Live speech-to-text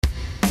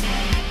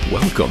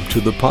Welcome to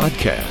the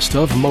podcast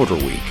of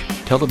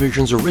MotorWeek,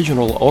 television's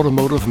original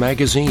automotive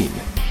magazine.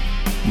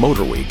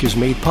 MotorWeek is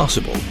made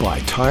possible by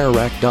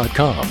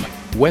TireRack.com,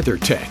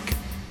 WeatherTech,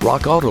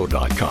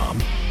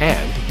 RockAuto.com,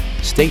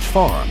 and State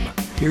Farm.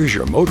 Here's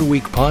your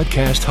MotorWeek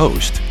podcast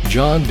host,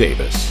 John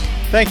Davis.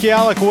 Thank you,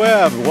 Alec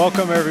Webb.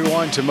 Welcome,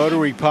 everyone, to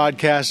MotorWeek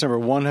podcast number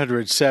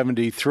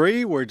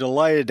 173. We're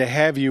delighted to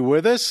have you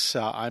with us.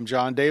 I'm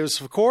John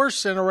Davis, of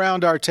course, and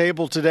around our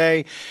table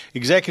today,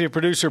 executive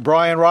producer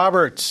Brian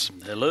Roberts.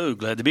 Hello,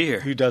 glad to be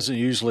here. Who doesn't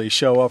usually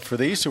show up for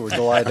these, so we're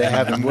delighted to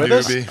have him with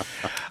us.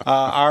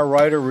 Our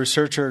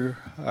writer-researcher,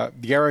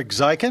 Garrick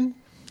Zykan.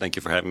 Thank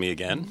you for having me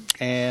again.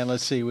 And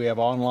let's see, we have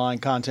online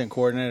content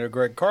coordinator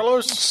Greg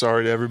Carlos.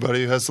 Sorry to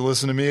everybody who has to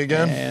listen to me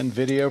again. And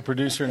video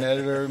producer and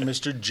editor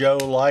Mr. Joe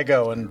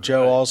Ligo. And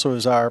Joe also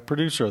is our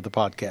producer of the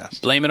podcast.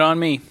 Blame it on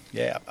me.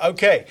 Yeah.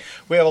 Okay.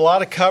 We have a lot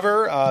to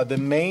cover. The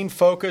main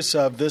focus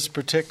of this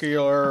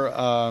particular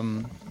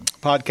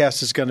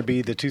podcast is going to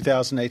be the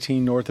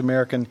 2018 North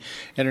American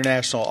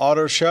International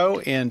Auto Show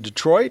in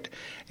Detroit.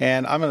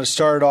 And I'm going to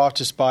start off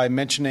just by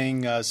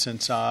mentioning,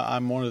 since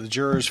I'm one of the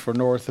jurors for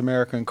North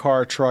American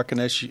Car, Truck,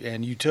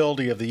 and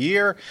Utility of the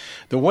Year,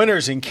 the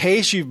winners, in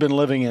case you've been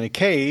living in a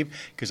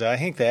cave, because I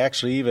think they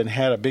actually even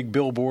had a big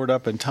billboard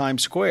up in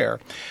Times Square.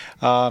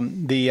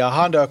 The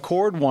Honda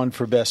Accord won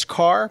for Best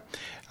Car.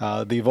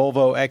 The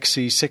Volvo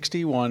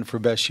XC60 won for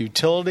Best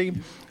Utility.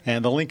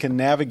 And the Lincoln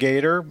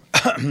Navigator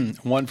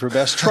won for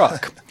Best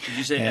Truck. Did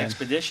you say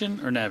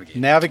Expedition or Navigator?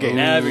 Navigator.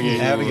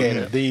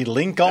 Navigator. The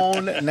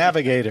Lincoln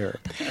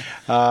Navigator.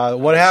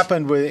 What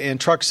happened in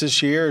trucks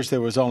this year is there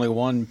was only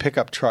one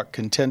pickup truck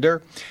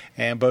contender,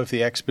 and both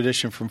the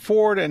Expedition from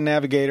Ford and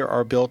Navigator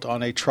are built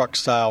on a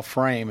truck-style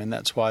frame, and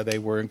that's why they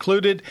were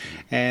included,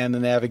 and the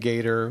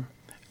Navigator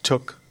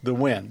took the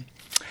win.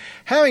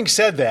 Having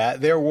said that,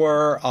 there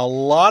were a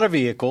lot of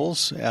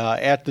vehicles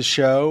at the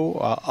show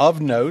of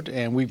note,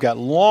 and we've got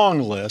a long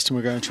list, and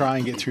we're going to try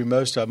and get through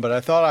most of them. But I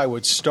thought I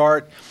would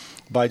start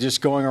by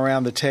just going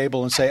around the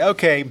table and say,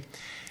 okay,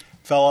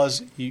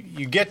 fellas,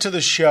 you get to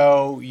the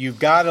show, you've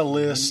got a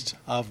list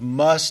of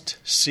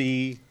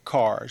must-see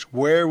cars.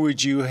 Where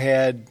would you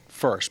head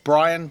first?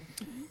 Brian,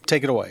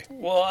 take it away.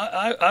 Well,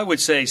 I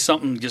would say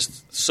something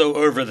just so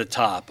over the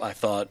top, I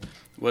thought,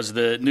 was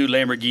the new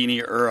Lamborghini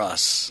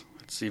Urus.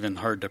 It's even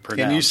hard to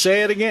pronounce. Can you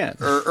say it again?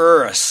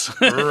 Urus. All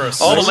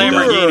the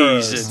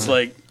Lamborghinis. It's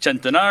like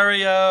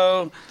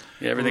Centenario.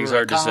 Yeah, everything's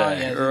hard to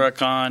say.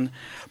 Huracan.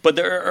 But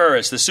the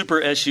Urus, the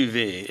super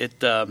SUV,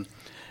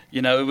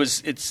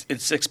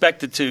 it's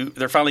expected to.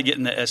 They're finally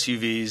getting the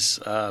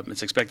SUVs.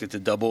 It's expected to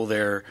double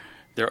their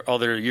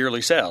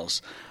yearly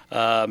sales.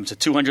 It's a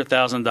 $200,000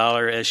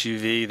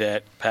 SUV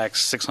that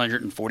packs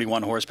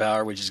 641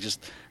 horsepower, which is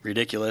just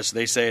ridiculous.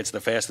 They say it's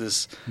the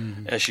fastest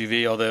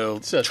SUV, although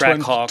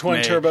Trackhawk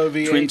twin turbo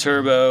V8. Twin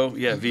turbo,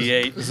 yeah,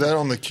 V8. Is that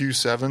on the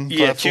Q7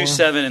 Yeah, platform?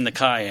 Q7 and the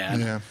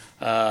Cayenne. Yeah.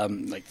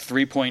 Like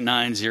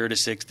 3.9, 0 to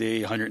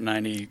 60,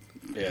 190.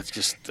 Yeah, it's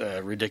just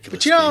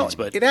ridiculous.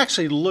 But speeds, it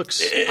actually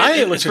looks. I think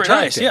it looks attractive.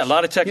 Nice. Yeah, a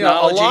lot of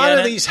technology. A lot in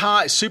of it. these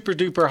super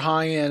duper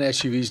high end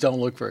SUVs don't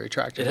look very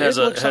attractive. It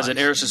has an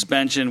air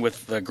suspension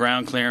with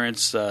ground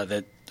clearance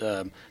that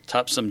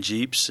tops some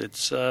Jeeps.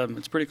 It's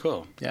pretty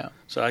cool. Yeah.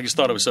 So I just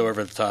thought it was so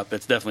over the top.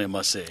 It's definitely a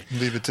must see.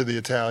 Leave it to the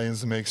Italians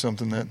to make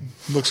something that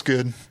looks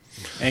good.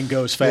 And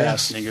goes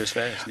fast. Yeah. And goes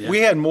fast. Yeah. We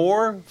had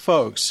more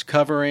folks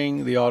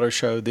covering the auto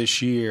show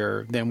this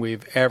year than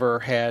we've ever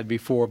had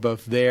before,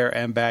 both there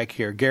and back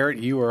here. Garrett,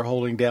 you were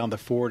holding down the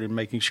fort and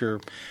making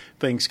sure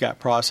things got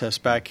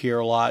processed back here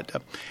a lot.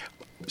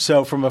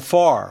 So from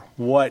afar,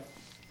 what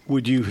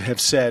would you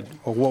have said,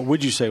 or what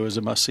would you say was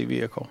a must-see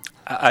vehicle?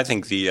 I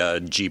think the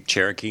Jeep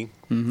Cherokee.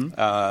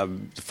 The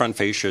front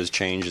fascia has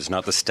changed. It's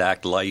not the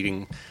stacked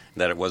lighting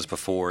that it was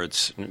before.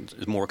 It's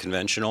more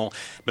conventional,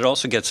 but it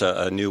also gets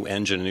a new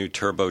engine, a new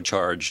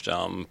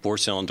turbocharged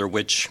four-cylinder,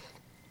 which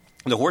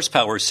the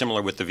horsepower is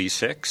similar with the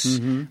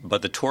V6,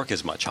 but the torque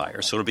is much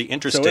higher. So it'll be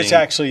interesting.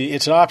 So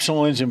it's an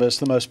optional engine, but it's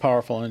the most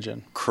powerful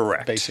engine.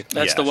 Correct. Basically.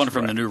 That's the one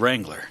from the new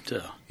Wrangler,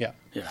 too. Yeah.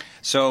 Yeah.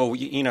 So,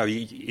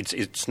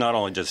 it's not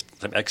only just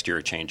some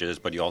exterior changes,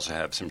 but you also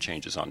have some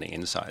changes on the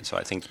inside. So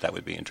I think that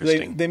would be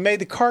interesting. They made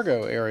the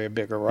cargo area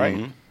bigger,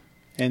 right?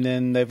 And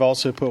then they've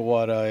also put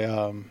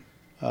a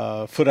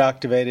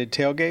foot-activated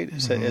tailgate.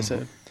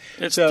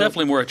 It's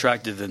definitely more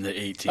attractive than the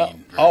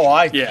 18 version.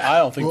 I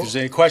don't think there's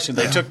any question.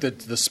 They took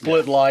the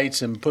split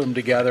lights and put them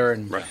together,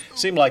 and it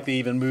seemed like they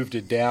even moved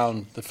it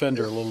down the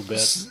fender a little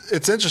bit.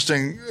 It's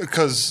interesting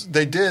because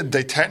they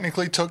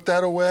technically took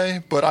that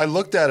away, but I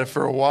looked at it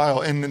for a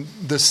while, and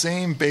the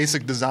same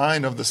basic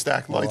design of the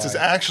stacked lights is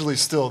actually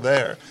still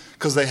there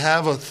because they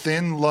have a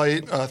thin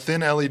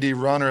LED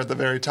runner at the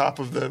very top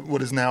of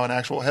what is now an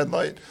actual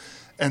headlight,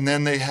 and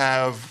then they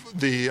have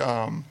the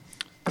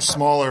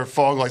smaller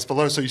fog lights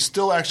below, so you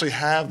still actually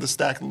have the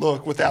stacked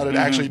look without it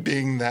actually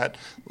being that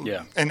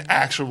an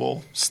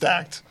actual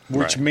stacked.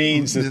 Which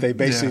means that they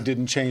basically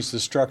didn't change the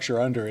structure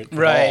under it.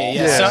 Right.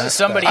 Yeah.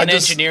 Somebody in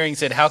engineering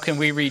said, how can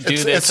we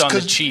redo this on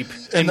the cheap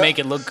and make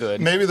it look good?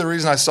 Maybe the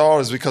reason I saw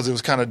it is because it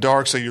was kind of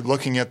dark, so you're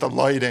looking at the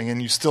lighting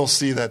and you still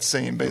see that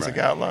same basic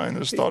outline. I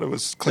just thought it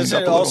was cleaned up a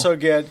little. Does it also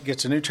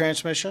gets a new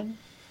transmission?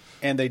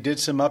 And they did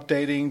some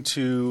updating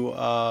to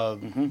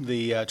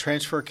the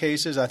transfer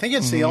cases. I think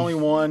it's the only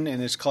one in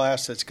its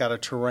class that's got a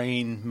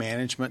terrain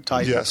management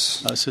type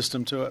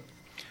system to it.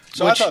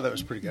 So I thought that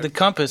was pretty good. The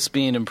compass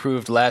being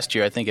improved last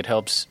year, I think it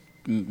helps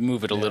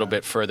move it a little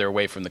bit further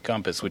away from the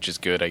compass, which is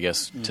good, I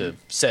guess, to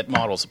set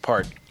models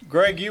apart.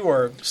 Greg, you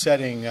are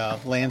setting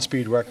land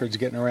speed records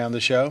getting around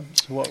the show.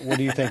 So what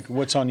do you think?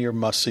 What's on your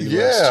must-see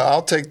list? Yeah,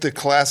 I'll take the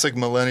classic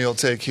millennial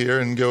take here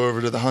and go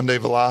over to the Hyundai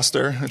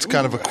Veloster. It's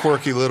kind of a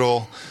quirky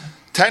little...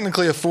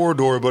 Technically a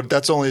 4-door, but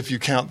that's only if you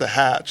count the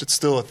hatch. It's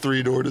still a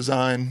 3-door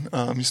design.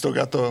 You still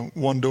got the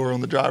 1 door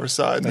on the driver's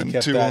side and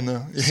then 2 on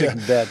the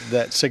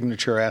that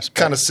signature aspect.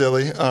 Kind of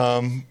silly,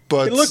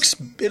 but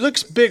it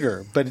looks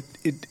bigger, but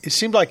it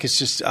seemed like it's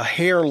just a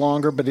hair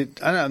longer. But I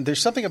don't know.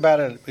 There's something about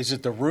it. Is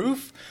it the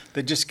roof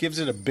that just gives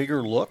it a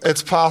bigger look?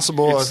 It's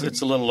possible.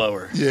 It's a little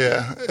lower.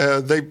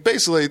 Yeah, they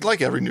basically, like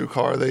every new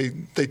car, they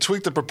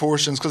tweak the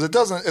proportions because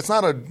it's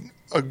not a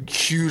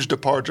huge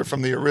departure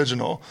from the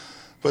original.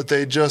 But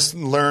they just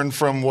learn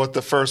from what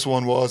the first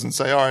one was and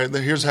say, all right,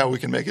 here's how we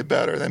can make it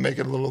better. They make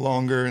it a little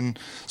longer and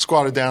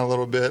squat it down a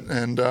little bit.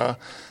 And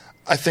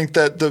I think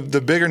that the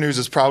bigger news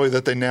is probably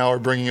that they now are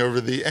bringing over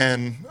the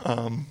N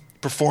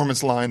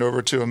performance line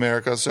over to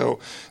America. So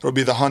it'll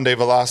be the Hyundai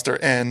Veloster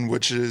N,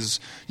 which uses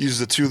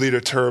a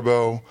 2-liter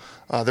turbo,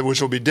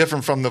 which will be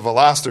different from the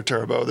Veloster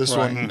turbo. This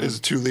one is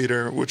a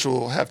 2-liter, which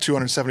will have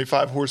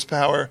 275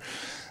 horsepower.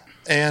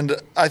 And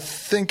I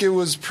think it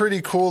was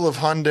pretty cool of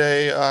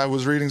Hyundai. I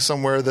was reading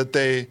somewhere that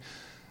they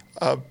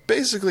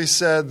basically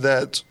said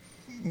that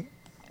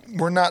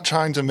we're not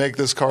trying to make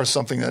this car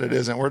something that it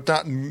isn't.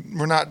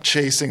 We're not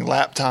chasing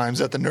lap times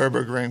at the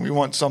Nürburgring. We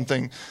want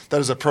something that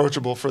is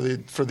approachable for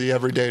the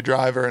everyday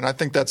driver, and I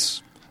think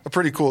that's a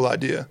pretty cool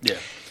idea. Yeah.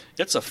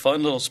 It's a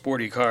fun little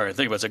sporty car. I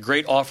think it's a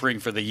great offering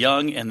for the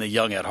young and the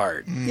young at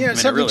heart. Yeah,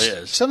 it really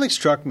is. Something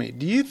struck me.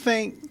 Do you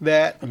think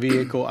that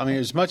vehicle,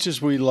 as much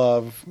as we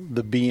love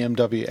the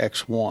BMW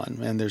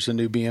X1, and there's a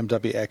new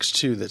BMW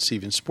X2 that's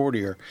even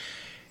sportier,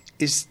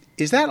 is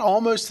that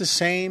almost the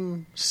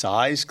same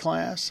size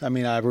class? I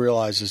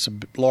realize there's a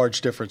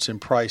large difference in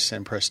price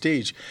and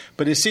prestige,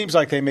 but it seems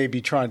like they may be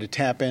trying to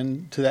tap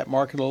into that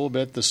market a little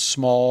bit, the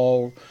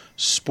small,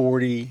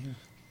 sporty...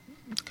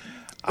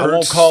 I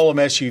won't call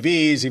them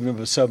SUVs, even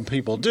if some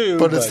people do.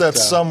 But it's that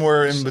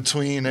somewhere in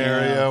between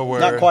area where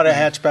not quite a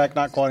hatchback,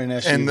 not quite an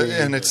SUV.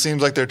 And it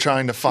seems like they're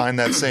trying to find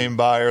that same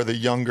buyer, the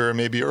younger,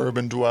 maybe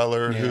urban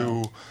dweller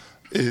who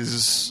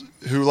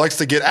likes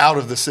to get out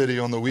of the city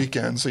on the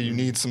weekend. So you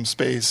need some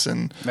space,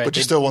 but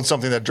you still want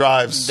something that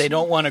drives. They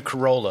don't want a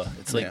Corolla.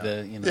 It's like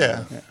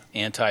the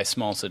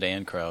anti-small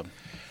sedan crowd.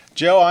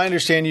 Joe, I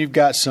understand you've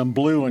got some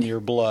blue in your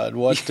blood.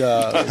 What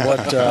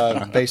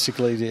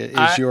basically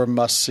is your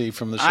must-see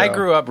from the show? I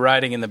grew up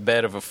riding in the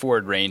bed of a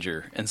Ford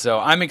Ranger, and so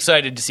I'm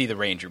excited to see the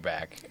Ranger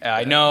back.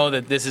 I know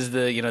that this is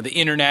the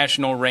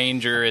international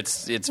Ranger.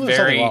 It's there's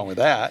very nothing wrong with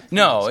that.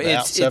 No,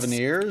 it's 7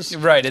 years.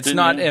 Right. It's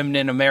not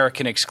an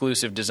American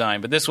exclusive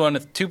design, but this one, a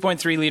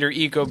 2.3 liter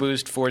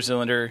EcoBoost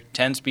 4-cylinder,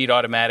 10-speed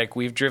automatic.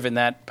 We've driven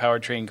that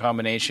powertrain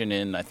combination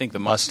in I think the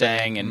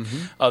Mustang and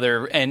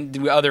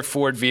other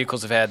Ford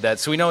vehicles have had that.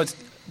 So we know it's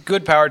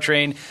good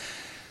powertrain.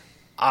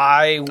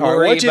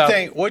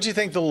 What'd you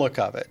think the look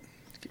of it?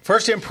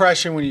 First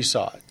impression when you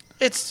saw it?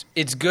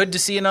 It's good to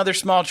see another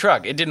small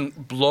truck. It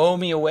didn't blow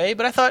me away,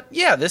 but I thought,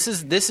 this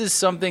is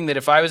something that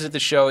if I was at the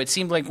show, it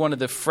seemed like one of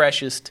the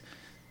freshest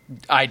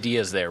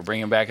ideas there,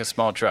 bringing back a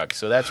small truck.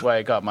 So that's why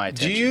it got my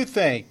attention. Do you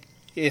think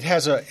it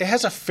has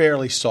a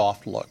fairly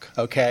soft look?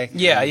 Okay.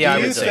 Yeah. I Do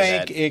you would say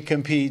think that. it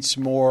competes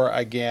more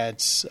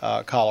against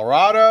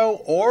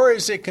Colorado, or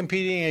is it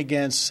competing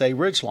against, say,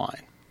 Ridgeline?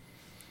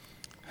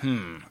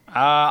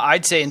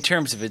 I'd say in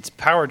terms of its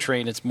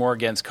powertrain, it's more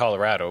against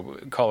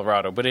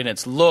Colorado, but in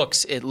its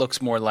looks, it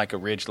looks more like a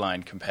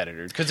Ridgeline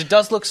competitor because it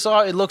does look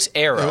soft. It looks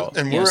aero.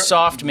 And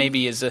soft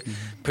maybe is a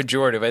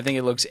pejorative. I think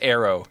it looks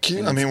aero.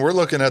 We're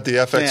looking at the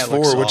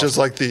FX4, which is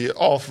like the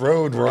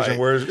off-road version.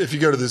 Where if you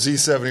go to the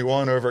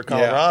Z71 over at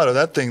Colorado,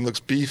 that thing looks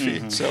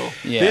beefy. So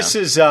this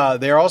is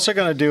they're also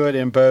going to do it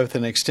in both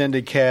an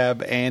extended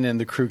cab and in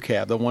the crew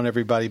cab. The one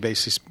everybody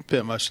basically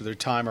spent most of their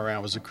time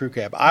around was the crew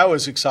cab. I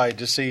was excited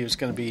to see it was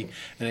going to be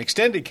an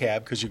extended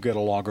cab because you get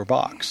a longer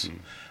box.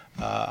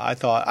 I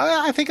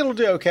think it'll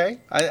do okay.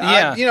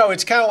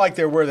 It's kind of like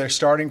where they're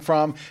starting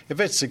from. If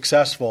it's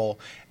successful,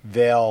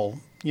 they'll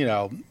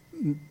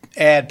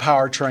add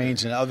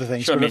powertrains and other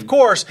things. But of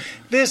course,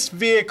 this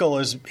vehicle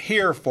is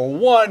here for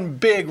one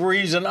big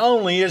reason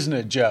only, isn't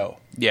it, Joe?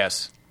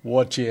 Yes.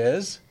 Which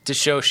is? To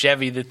show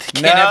Chevy that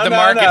they can't have the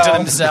market to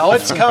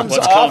themselves. What comes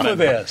What's off coming? of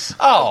this?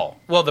 Oh,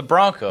 well, the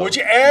Bronco. Which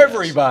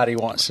everybody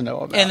wants to know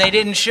about. And they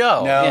didn't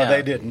show. No, Yeah.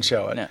 they didn't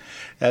show it. No.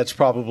 That's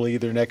probably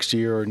either next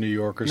year or New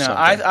York or No,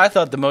 something. I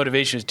thought the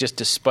motivation was just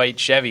to spite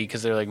Chevy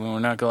because they're like, well, we're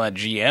not going to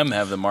let GM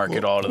have the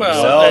market all to Well,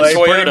 themselves. Well, and they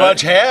Toyota, pretty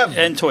much have.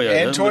 and Toyota,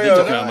 And with the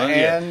Toyota. Tacoma,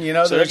 yeah. And, you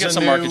know, so there's they get a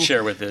some new market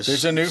share with this.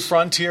 There's a new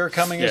Frontier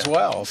coming as Yeah.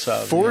 well. So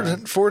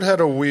Ford had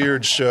a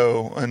weird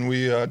show, and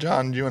we,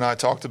 John, you and I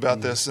talked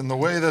about this, and the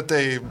way that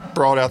they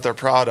brought out their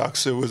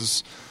products, it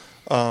was.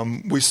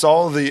 We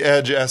saw the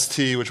Edge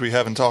ST, which we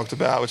haven't talked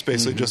about, which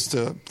basically just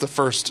the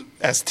first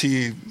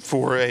ST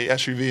for a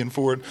SUV in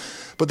Ford.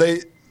 But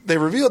they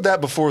revealed that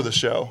before the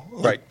show,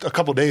 a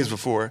couple days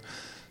before.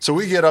 So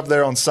we get up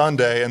there on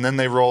Sunday, and then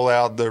they roll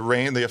out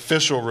the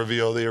official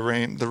reveal, the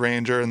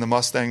Ranger and the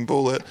Mustang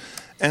Bullitt.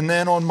 And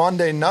then on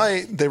Monday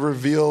night, they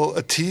reveal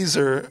a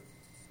teaser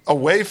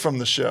away from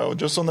the show.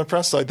 Just on their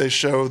press site, they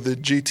show the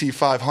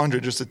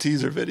GT500, just a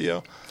teaser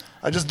video.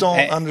 I just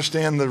don't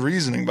understand the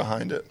reasoning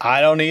behind it. I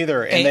don't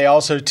either. And they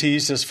also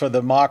teased us for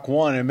the Mach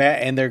 1,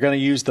 and they're going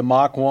to use the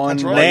Mach 1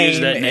 That's right. name, Use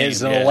that name,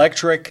 as an yeah.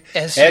 electric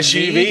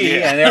SUV.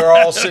 Yeah. And they were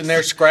all sitting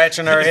there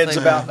scratching our heads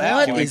about that.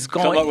 What Can we is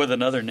come going- up with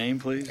another name,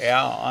 please?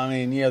 Yeah, I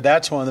mean,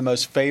 that's one of the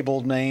most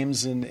fabled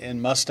names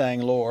in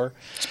Mustang lore.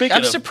 Speaking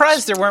I'm of,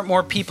 surprised there weren't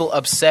more people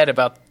upset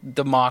about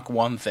the Mach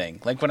 1 thing.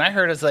 Like, when I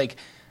heard it, it's like,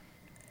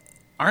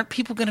 aren't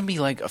people going to be,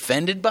 like,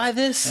 offended by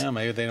this? Yeah,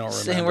 maybe they don't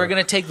remember. Saying we're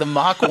going to take the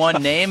Mach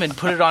 1 name and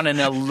put it on an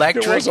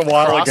electric was a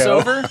while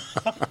ago.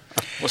 crossover?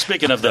 well,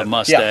 speaking of the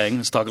Mustang,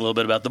 let's talk a little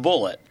bit about the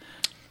Bullitt.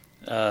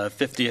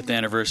 50th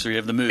anniversary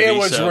of the movie. It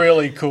was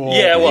really cool.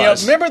 Yeah, it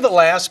was. Remember the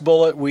last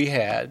Bullitt we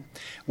had?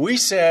 We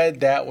said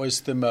that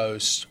was the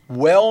most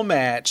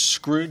well-matched,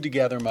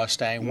 screwed-together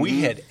Mustang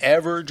we had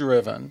ever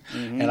driven,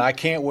 and I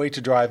can't wait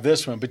to drive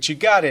this one. But you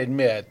got to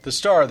admit, the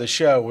star of the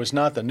show was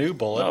not the new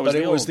Bullitt, No, it was but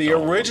the it was old the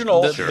car.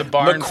 original The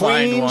barn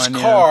find McQueen's one,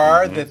 yeah.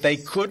 car that they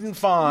couldn't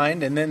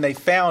find, and then they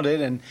found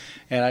it, and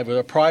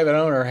a private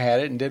owner had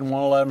it and didn't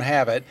want to let them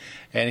have it.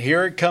 And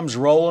here it comes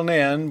rolling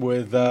in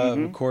with,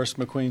 of course,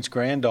 McQueen's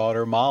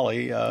granddaughter,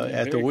 Molly,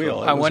 at the very wheel.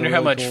 cool. It I was a wonder how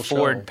really much cool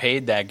Ford show.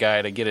 paid that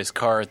guy to get his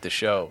car at the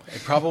show.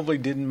 It probably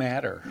didn't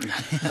matter.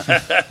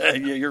 yeah,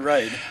 you're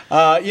right.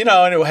 And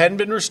it hadn't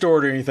been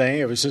restored or anything.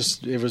 It was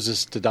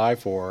just to die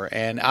for.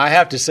 And I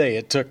have to say,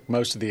 it took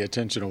most of the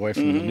attention away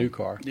from the new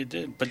car. It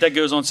did. But that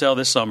goes on sale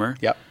this summer.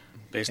 Yep.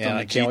 Based And on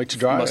I the can't wait to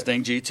drive it.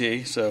 Mustang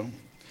GT. So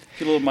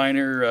a little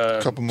minor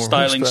Couple more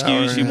styling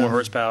horsepower, SKUs, a few yeah. more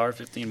horsepower,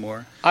 15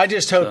 more. I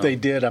just hope So- they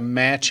did a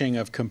matching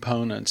of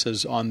components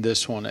as on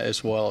this one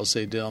as well as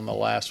they did on the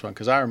last one,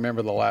 because I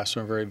remember the last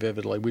one very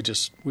vividly. We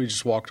just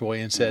walked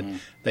away and said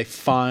they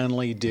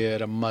finally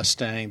did a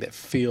Mustang that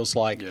feels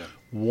like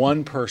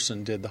one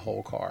person did the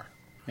whole car.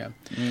 Yeah.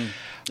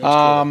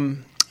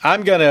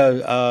 I'm going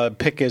to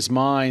pick as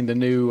mine the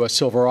new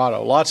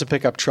Silverado. Lots of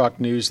pickup truck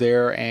news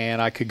there,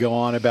 and I could go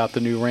on about the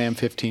new Ram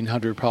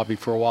 1500 probably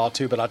for a while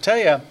too. But I'll tell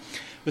you,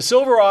 the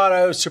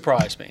Silverado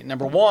surprised me.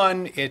 Number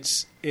one,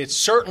 it's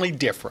certainly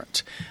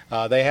different.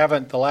 They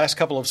haven't, the last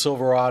couple of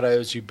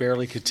Silverados, you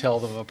barely could tell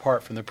them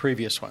apart from the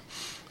previous one.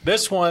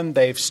 This one,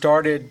 they've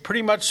started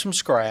pretty much from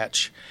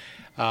scratch.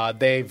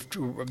 They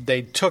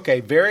took a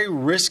very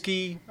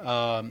risky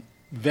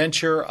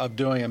venture of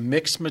doing a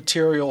mixed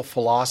material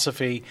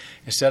philosophy.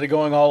 Instead of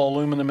going all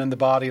aluminum in the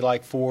body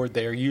like Ford,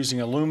 they're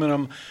using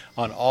aluminum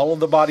on all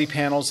of the body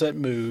panels that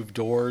move,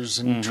 doors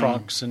and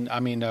trunks, and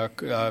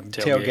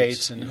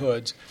tailgates and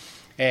hoods,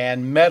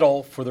 and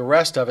metal for the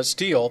rest of it,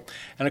 steel.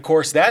 And of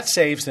course, that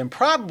saves them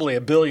probably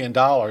 $1 billion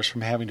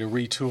from having to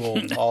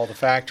retool all the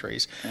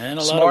factories. And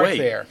a lot of Smart weight.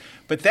 there.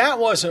 But that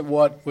wasn't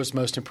what was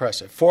most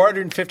impressive.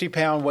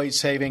 450-pound weight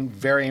saving,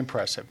 very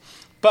impressive.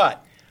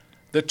 But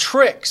the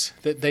tricks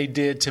that they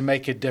did to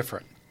make it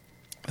different.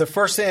 The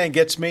first thing that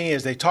gets me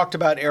is they talked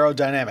about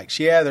aerodynamics.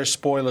 Yeah, there's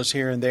spoilers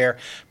here and there,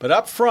 but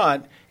up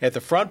front, at the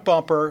front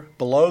bumper,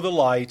 below the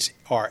lights,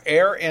 are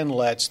air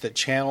inlets that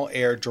channel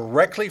air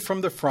directly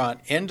from the front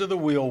into the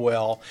wheel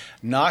well,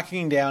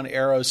 knocking down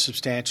arrows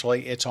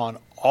substantially. It's on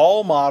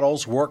all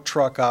models, work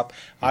truck up.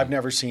 I've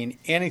never seen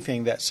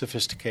anything that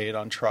sophisticated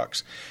on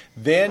trucks.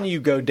 Then you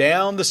go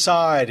down the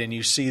side and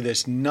you see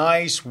this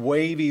nice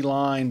wavy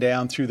line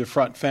down through the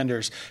front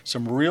fenders,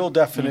 some real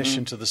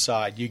definition to the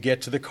side. You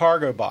get to the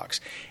cargo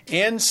box.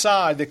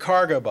 Inside the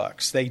cargo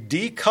box, they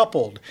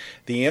decoupled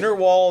the inner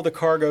wall of the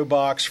cargo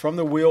box from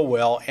the wheel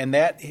well, and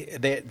that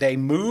they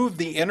moved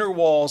the inner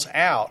walls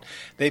out.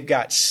 They've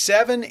got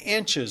 7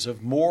 inches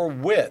of more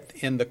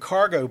width in the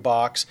cargo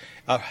box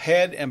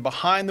ahead and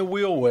behind the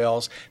wheel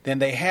wells than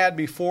they had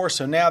before.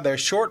 So now their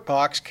short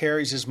box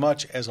carries as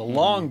much as a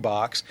long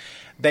box.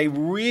 They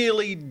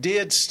really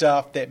did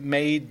stuff that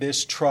made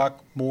this truck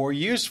more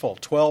useful.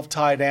 12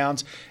 tie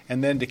downs,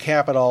 and then to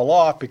cap it all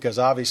off, because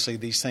obviously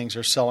these things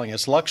are selling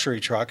as luxury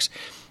trucks,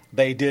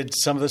 They did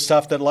some of the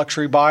stuff that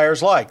luxury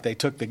buyers like. They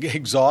took the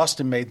exhaust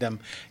and made them,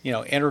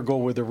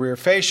 integral with the rear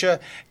fascia,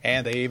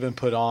 and they even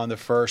put on the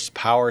first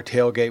power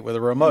tailgate with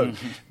a remote.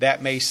 Mm-hmm.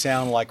 That may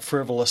sound like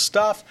frivolous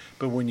stuff,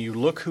 but when you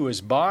look who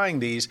is buying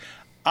these,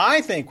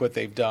 I think what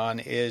they've done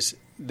is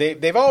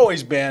they've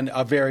always been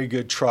a very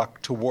good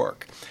truck to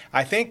work.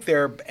 I think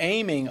they're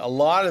aiming a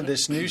lot of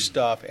this new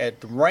stuff at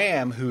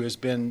Ram, who has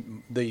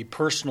been the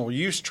personal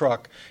use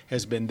truck,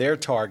 has been their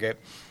target.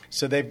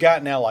 So they've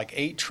got now like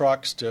 8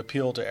 trucks to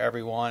appeal to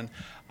everyone.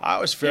 I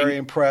was very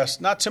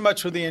impressed, not so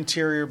much with the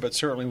interior, but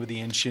certainly with the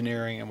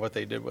engineering and what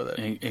they did with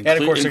it. And of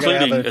course, they're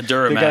going to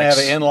have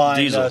an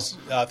inline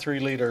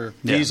 3-liter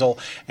diesel,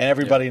 and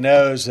everybody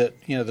knows that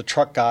the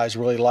truck guys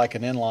really like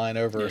an inline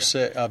over a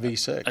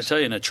V6. I tell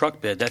you, in a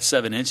truck bed, that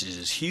 7 inches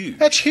is huge.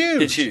 That's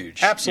huge. It's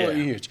huge.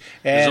 Absolutely huge.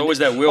 And there's always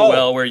that wheel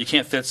well where you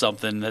can't fit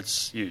something.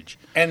 That's huge.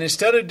 And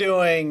instead of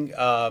doing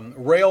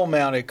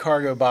rail-mounted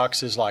cargo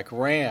boxes like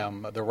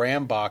the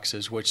Ram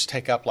boxes, which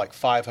take up like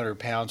 500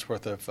 pounds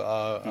worth of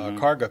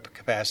cargo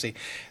capacity,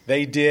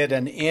 they did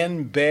an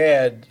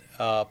in-bed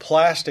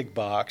plastic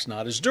box,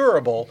 not as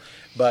durable,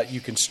 but you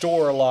can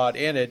store a lot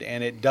in it,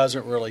 and it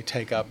doesn't really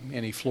take up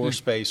any floor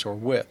space or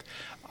width.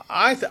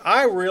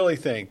 I really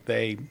think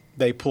they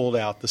pulled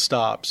out the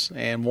stops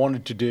and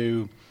wanted to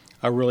do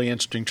a really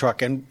interesting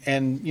truck. And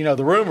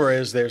the rumor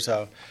is there's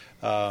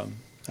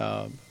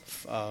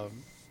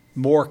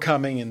more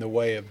coming in the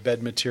way of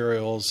bed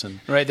materials and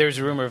right. There's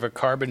a rumor of a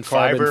carbon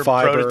fiber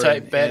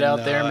prototype bed out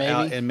there,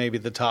 maybe, and maybe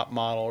the top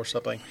model or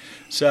something.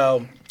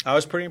 So I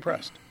was pretty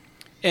impressed.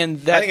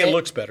 And that, I think it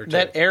looks better too.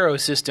 That aero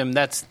system,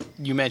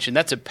 you mentioned,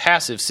 that's a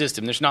passive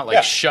system. There's not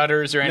like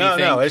shutters or anything.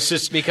 No, it's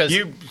just because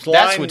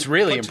that's what's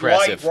really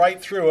impressive.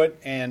 Right through it,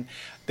 and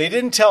they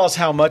didn't tell us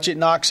how much it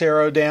knocks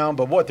aero down,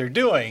 but what they're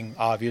doing,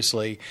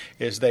 obviously,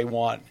 is they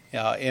want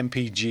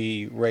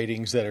MPG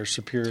ratings that are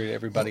superior to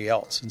everybody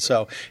else. And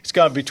so it's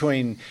got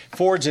between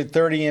Ford's at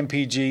 30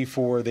 MPG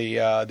for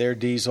their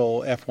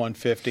diesel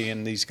F-150,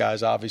 and these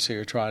guys obviously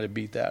are trying to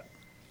beat that.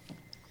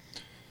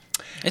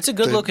 It's a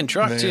good-looking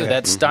truck, too.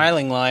 That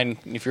styling line,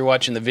 if you're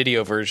watching the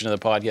video version of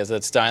the podcast,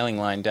 that styling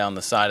line down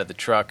the side of the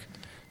truck,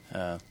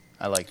 I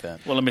like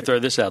that. Well, let me throw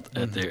this out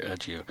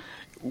at you.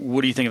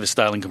 What do you think of the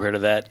styling compared to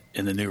that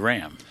in the new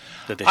Ram?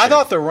 I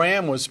thought the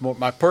Ram was more,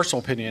 my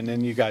personal opinion,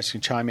 and you guys can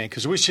chime in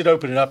because we should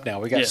open it up now.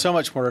 We got so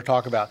much more to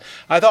talk about.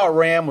 I thought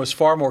Ram was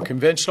far more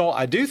conventional.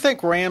 I do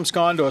think Ram's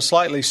gone to a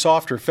slightly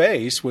softer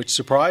face, which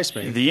surprised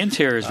me. The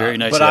interior is very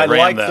nice. But I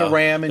like the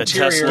Ram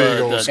interior,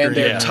 Tesla, and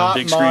their top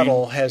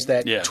model has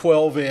that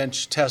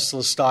 12-inch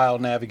Tesla-style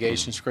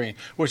navigation screen,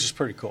 which is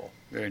pretty cool.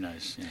 Very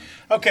nice. Yeah.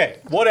 Okay,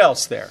 what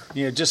else there?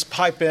 Just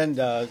pipe in,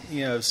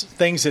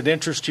 things that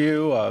interest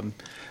you.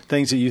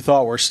 Things that you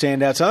thought were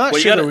standouts. I'm not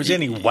sure there was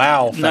any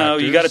wow factors. No,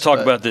 you got to talk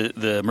about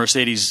the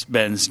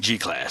Mercedes-Benz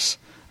G-Class.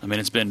 I mean,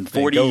 it's been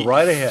 40 years.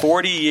 Arnold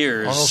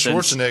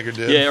Schwarzenegger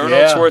did. Yeah,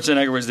 Arnold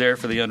Schwarzenegger was there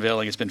for the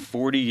unveiling. It's been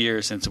 40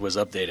 years since it was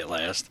updated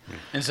last.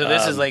 And so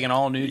this is like an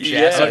all-new chassis.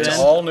 Yeah, it's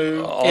all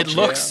new. It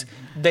looks.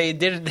 They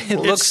did. It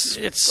looks.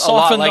 It's a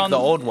lot like the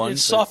old one.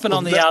 It's softened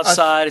on the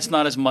outside. It's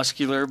not as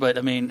muscular, but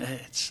I mean,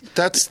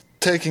 that's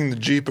taking the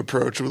Jeep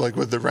approach, like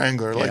with the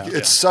Wrangler.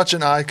 It's such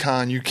an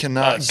icon. You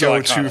cannot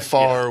go too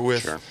far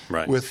with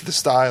the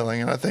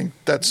styling, and I think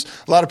that's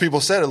a lot of people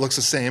said it looks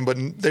the same, but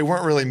they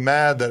weren't really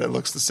mad that it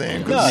looks the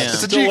same.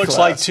 It's a G-Class. It looks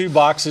like 2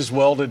 boxes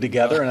welded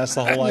together, and that's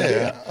the whole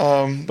idea.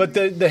 But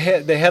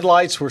the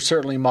headlights were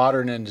certainly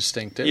modern and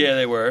distinctive. Yeah,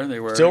 they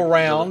were still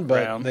round,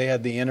 but they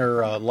had the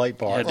inner light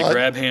bar. Had the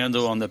grab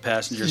handle on the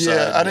passenger side.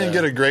 Yeah, I didn't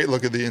get a great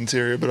look at the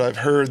interior, but I've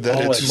heard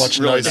that it's much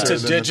really nicer.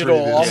 It's a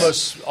digital,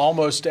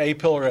 almost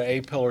A-pillar to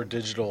A-pillar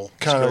digital,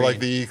 kind screen. of like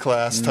the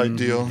E-Class type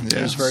deal. Yeah.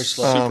 It was very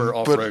slow, super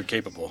off-road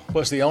capable.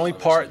 Was the only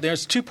part?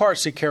 There's 2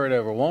 parts that carried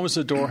over. One was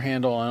the door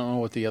handle. I don't know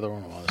what the other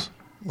one was.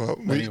 Well,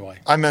 anyway,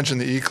 I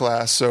mentioned the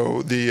E-Class,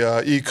 so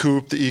the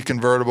E-Coupe, the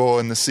E-Convertible,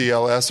 and the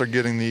CLS are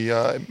getting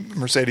the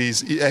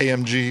Mercedes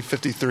AMG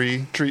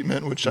 53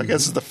 treatment, which I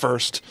guess is the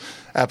first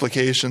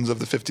applications of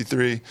the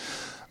 53.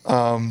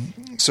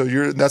 So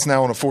that's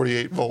now on a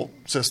 48-volt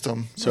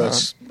system. So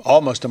it's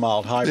almost a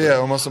mild hybrid. Yeah,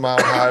 almost a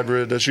mild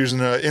hybrid. It's using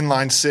an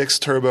inline-6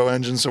 turbo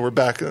engine, so we're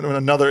back on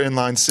another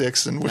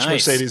inline-6, which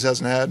Mercedes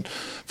hasn't had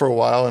for a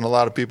while, and a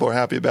lot of people are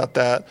happy about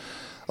that.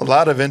 A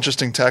lot of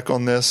interesting tech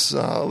on this,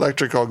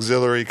 electric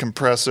auxiliary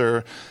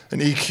compressor, an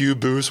EQ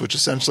boost, which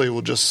essentially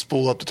will just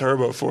spool up the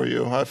turbo for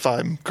you, if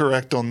I'm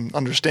correct on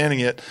understanding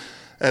it.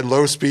 At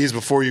low speeds,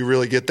 before you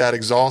really get that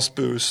exhaust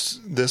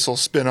boost, this will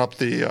spin up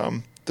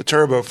the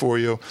turbo for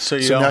you. So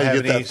now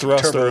you get that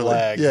thruster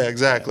lag. Yeah,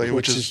 exactly.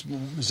 Which is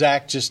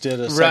Zach just did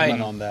a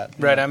segment on that.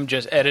 Right. I'm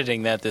just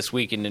editing that this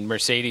week, and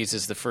Mercedes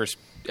is the first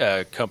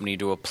company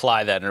to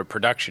apply that in a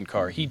production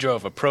car. He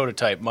drove a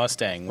prototype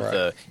Mustang with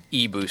a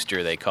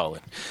e-booster, they call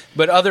it.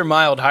 But other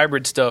mild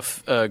hybrid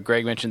stuff,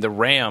 Greg mentioned the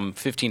Ram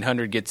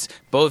 1500 gets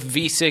both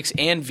V6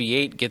 and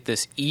V8 get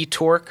this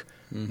e-torque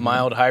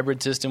mild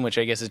hybrid system, which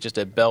I guess is just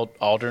a belt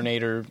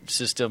alternator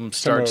system,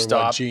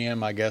 start-stop.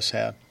 GM, I guess,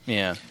 had.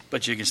 Yeah.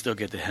 But you can still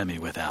get the Hemi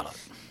without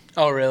it.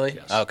 Oh, really?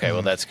 Yes. Okay,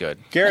 well, that's good.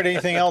 Garrett,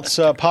 anything else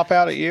pop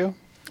out at you?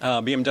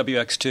 BMW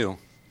X2.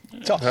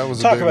 That was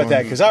a Talk big about one.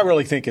 that, because I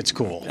really think it's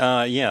cool.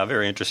 Yeah,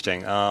 very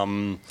interesting.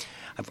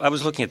 I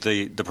was looking at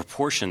the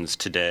proportions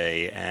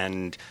today,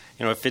 and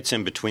it fits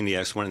in between the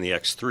X1 and the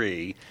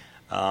X3.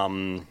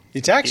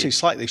 It's actually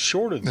slightly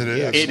shorter than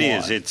the is.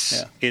 X1. It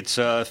is. It's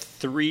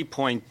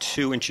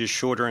 3.2 inches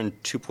shorter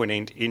and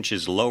 2.8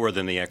 inches lower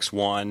than the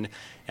X1,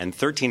 and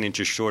 13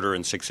 inches shorter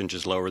and 6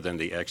 inches lower than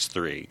the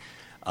X3.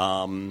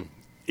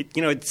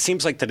 It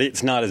seems like that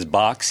it's not as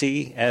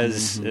boxy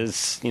as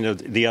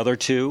the other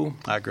two.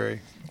 I agree.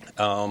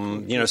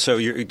 So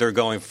they're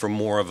going for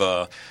more of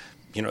a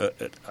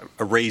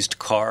raised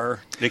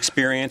car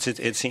experience.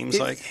 It seems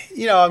like.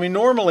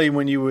 Normally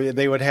when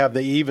they would have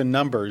the even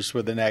numbers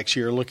with the next,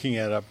 you're looking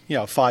at a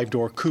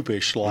 5-door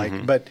coupe-ish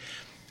like, but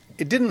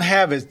it doesn't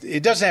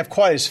have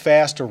quite as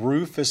fast a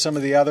roof as some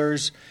of the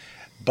others.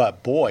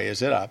 But boy,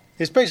 is it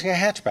it's basically a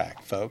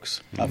hatchback,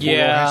 folks. A 4-door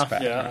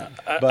hatchback. Yeah.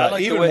 But I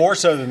like even the way, more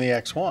so than the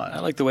X1. I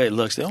like the way it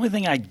looks. The only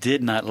thing I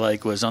did not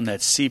like was on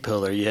that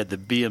C-pillar, you had the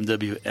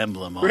BMW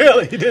emblem on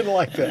Really? it. You didn't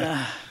like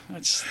that?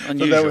 That's So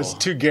unusual. that was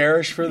too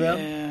garish for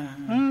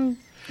them?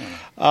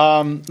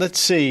 Yeah. Let's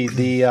see.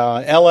 The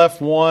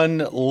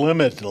LF1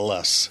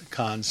 Limitless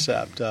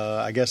concept.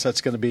 I guess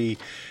that's going to be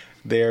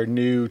their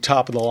new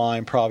top of the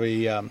line.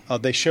 Probably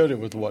they showed it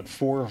with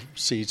 4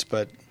 seats,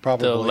 but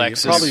probably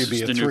Lexus,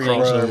 be a the new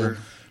 3-row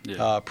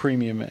crossover.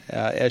 premium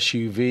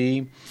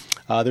SUV.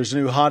 There's a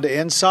new Honda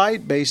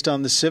Insight based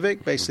on the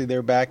Civic. Basically,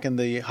 they're back in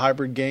the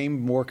hybrid game,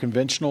 more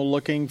conventional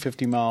looking,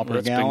 50 mile per Well,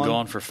 it's gallon. been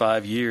going for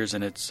 5 years,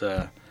 and it's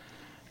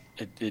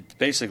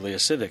basically a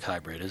Civic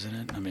hybrid, isn't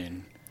it? I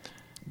mean,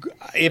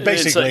 It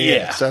basically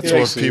yeah. is. That's It what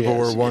basically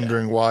people is, were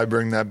wondering. Why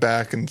bring that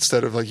back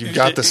instead of you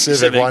got the Civic?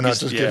 Civic, Why not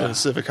just give yeah. it a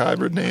Civic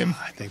hybrid name?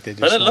 I think they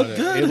just But it looked wanted-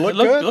 good. It looked It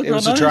looked good. It real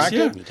was nice,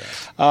 attractive.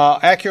 yeah.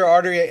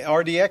 Acura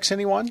RDX,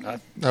 anyone?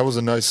 That was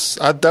a nice.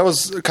 That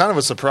was kind of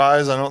a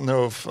surprise. I don't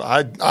know if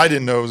I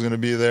didn't know it was going to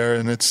be there,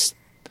 and it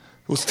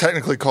was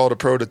technically called a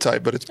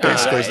prototype, but it's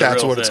basically It's a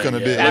that's real what it's thing,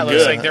 going to be. yeah. That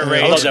looks like they're And it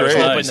ready looks to great.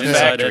 open Nice the inside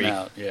factory. and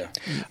out, yeah.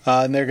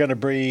 And they're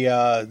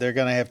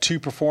going to have 2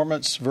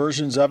 performance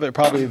versions of it,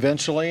 probably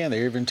eventually, and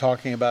they're even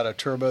talking about a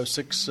Turbo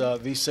 6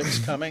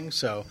 V6 coming.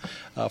 So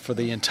for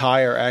the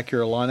entire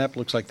Acura lineup,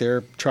 looks like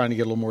they're trying to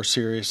get a little more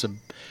serious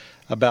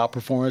about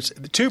performance.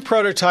 The 2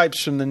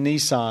 prototypes from the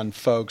Nissan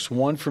folks.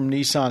 One from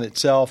Nissan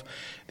itself,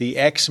 the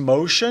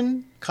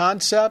X-Motion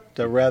concept,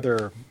 a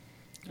rather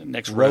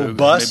Next Rogue.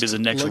 robust. Maybe it's the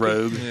next looking-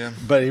 Rogue. Yeah.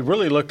 But it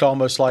really looked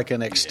almost like an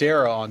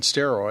Xterra on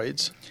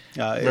steroids.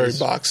 Very It's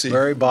boxy.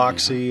 Very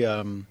boxy,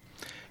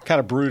 kind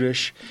of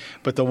brutish.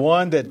 But the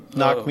one that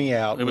knocked me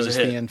out it was was a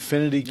the hit.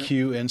 Infinity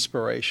Q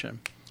Inspiration.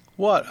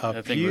 What a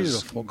That thing was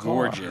beautiful car.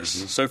 gorgeous.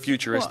 So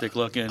futuristic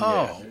looking.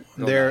 Oh,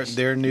 yeah.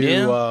 their new,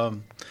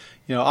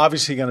 Yeah.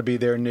 obviously going to be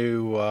their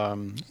new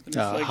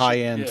flagship,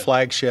 high-end yeah.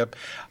 flagship.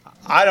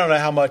 I don't know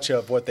how much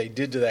of what they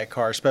did to that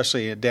car,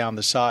 especially down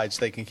the sides,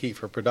 they can keep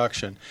for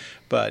production,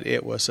 but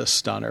it was a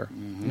stunner.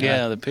 Yeah,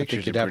 the I think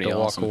pictures you'd are have pretty to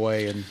walk awesome.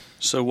 away and.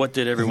 So what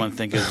did everyone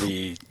think of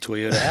the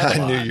Toyota I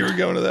Avalon? knew you were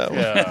going to that one.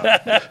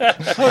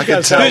 I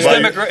could tell by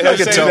your- I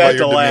could tell by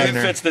your demeanor.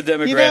 It fits the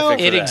demographic. You know, for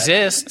It that.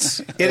 exists.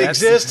 It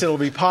exists. It'll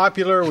be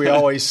popular. We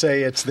always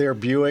say it's their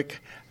Buick.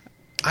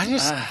 I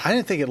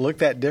didn't think it looked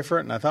that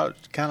different, and I thought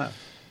it kind of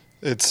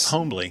It's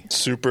homely.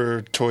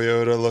 super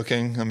Toyota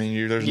looking. I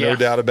mean, there's Yeah. no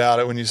doubt about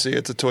it when you see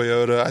it's a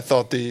Toyota. I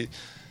thought they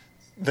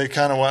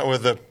kind of went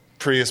with the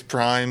Prius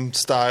Prime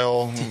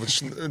style,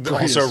 which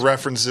also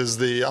references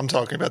I'm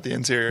talking about the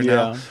interior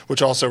now, Yeah.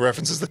 which also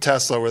references the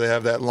Tesla where they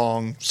have that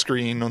long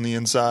screen on the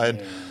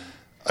inside.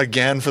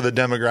 Again, for the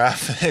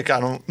demographic,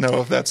 I don't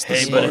know if that's the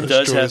Hey, but it smartest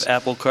does choice. have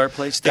Apple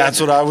CarPlay standard. That's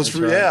what I was.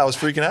 right. Yeah, I was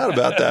freaking out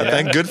about that.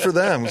 Thank good for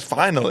them.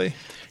 Finally,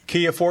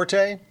 Kia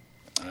Forte,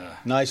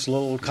 nice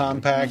little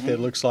compact that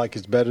looks like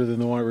it's better than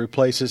the one it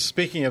replaces.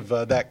 Speaking of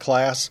that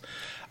class,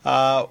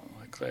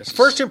 Classes.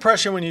 first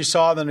impression when you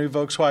saw the new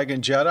Volkswagen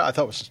Jetta, I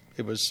thought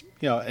it was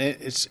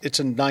it's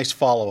a nice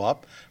follow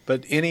up.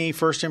 But any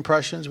first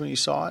impressions when you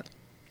saw it?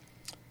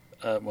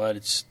 Well,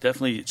 it's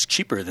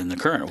cheaper than the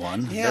current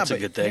one. Yeah, That's a but,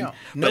 good thing.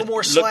 no But more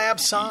look- slab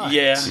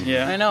sides.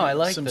 Yeah. I know. I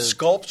like some the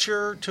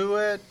sculpture to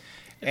it.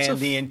 And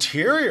the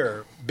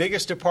interior,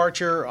 biggest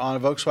departure on a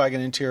Volkswagen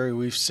interior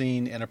we've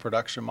seen in a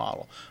production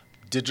model.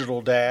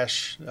 Digital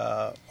dash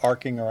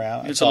arcing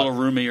around. It's a little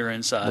roomier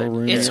inside.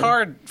 It's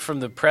hard from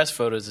the press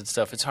photos and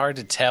stuff. It's hard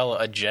to tell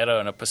a Jetta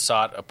and a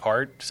Passat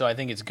apart. So I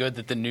think it's good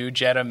that the new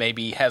Jetta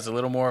maybe has a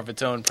little more of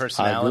its own I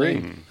personality.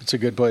 agree. It's a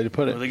good way to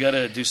put Well, it. they got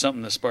to do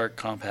something to spark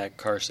compact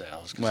car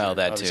sales. 'cause Well,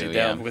 they're that obviously too,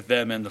 down yeah. with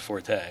them and the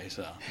Forte.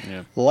 So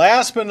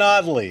Last but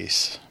not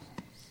least,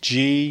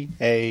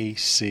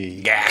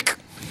 GAC. Gack.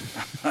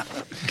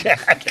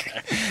 GAC.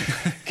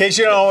 case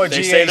you don't know what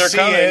They say they're GAC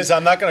coming. is,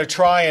 I'm not going to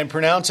try and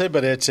pronounce it,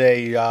 but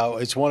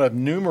it's one of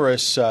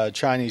numerous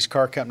Chinese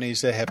car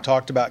companies that have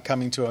talked about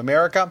coming to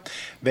America.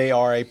 They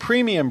are a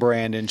premium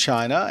brand in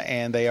China,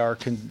 and they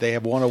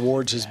have won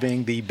awards as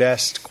being the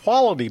best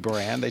quality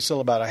brand. They sell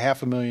about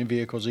 500,000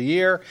 vehicles a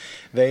year.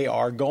 They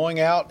are going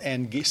out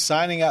and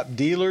signing up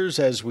dealers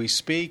as we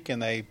speak,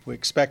 and they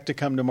expect to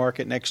come to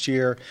market next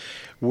year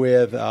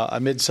with a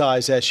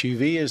midsize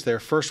SUV as their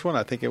first one.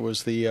 I think it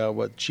was the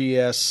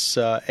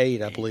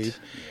GS8, I believe.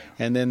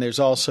 And then there's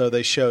also,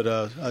 they showed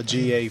a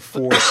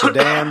GA4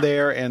 sedan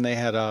there, and they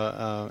had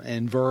a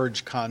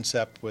Enverge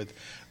concept with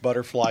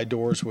butterfly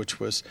doors, which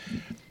was,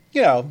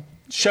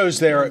 shows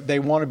they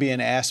want to be an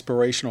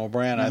aspirational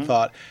brand, I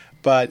thought.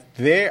 But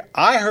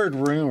I heard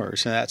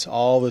rumors, and that's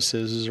all this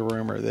is a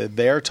rumor, that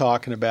they're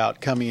talking about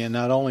coming in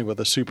not only with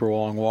a super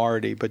long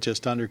warranty, but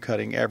just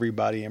undercutting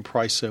everybody in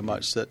price so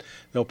much that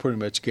they'll pretty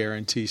much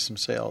guarantee some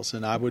sales.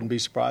 And I wouldn't be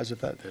surprised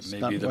if that's That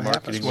not may be the what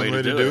happens. marketing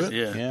way to do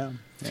it. Yeah.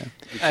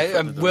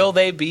 Yeah. Will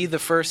they be the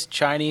first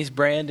Chinese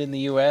brand in the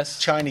U.S.?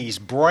 Chinese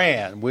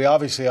brand. We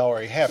obviously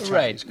already have Chinese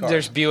Right. cars.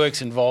 There's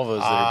Buicks and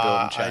Volvos that are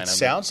built in China. It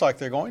sounds like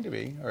they're going to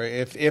be. Or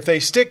if they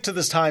stick to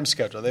this time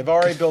schedule, they've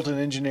already built an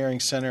engineering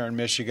center in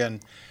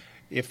Michigan.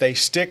 If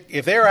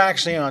they're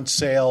actually on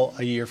sale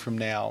a year from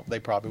now, they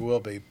probably will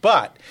be.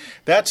 But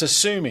that's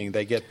assuming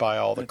they get by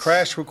all the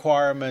crash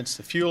requirements,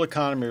 the fuel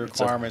economy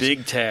requirements. It's a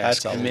big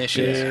task. That's a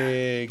Emissions.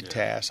 big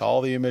task.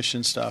 All the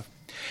emission stuff.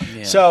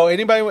 Yeah. So,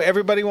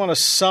 everybody want to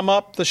sum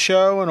up the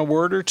show in a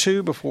word or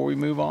two before we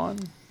move on?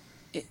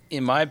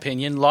 In my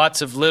opinion,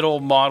 lots of little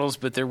models,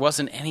 but there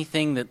wasn't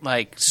anything that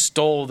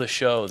stole the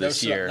show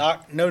this year.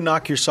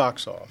 Knock your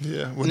socks off.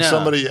 Yeah, when No.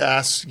 somebody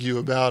asks you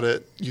about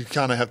it, you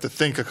kind of have to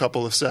think a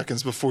couple of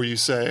seconds before you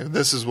say,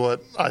 this is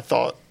what I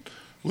thought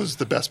was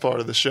the best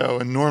part of the show.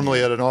 And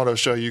normally at an auto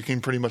show, you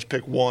can pretty much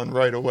pick one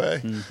right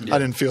away. I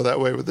didn't feel that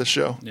way with this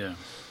show. Yeah.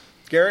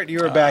 Garrett, you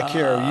were back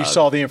here. You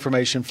saw the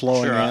information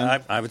flowing Sure,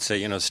 in. I would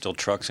say still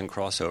trucks and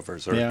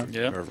crossovers are,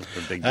 Yeah. are a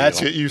big deal. That's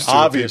Get used to it,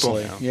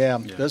 obviously, people. yeah.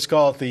 Let's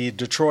call it the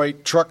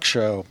Detroit Truck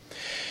Show.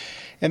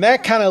 And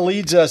that kind of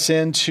leads us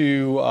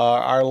into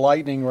our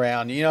lightning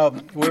round.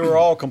 We were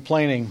all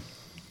complaining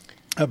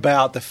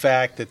about the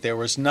fact that there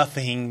was no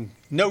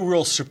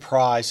real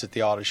surprise at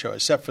the auto show,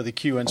 except for the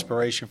Q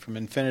Inspiration from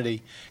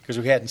Infiniti, because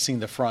we hadn't seen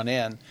the front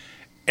end.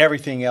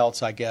 Everything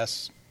else, I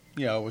guess,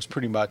 was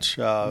pretty much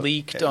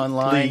Leaked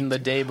online the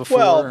day before.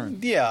 Well,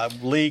 yeah,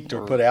 leaked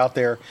or put out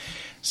there.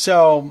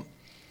 So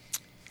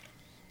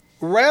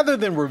rather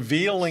than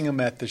revealing them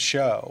at the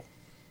show,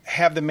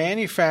 have the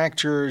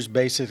manufacturers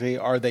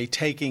are they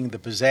taking the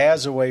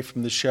pizzazz away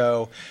from the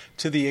show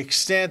to the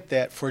extent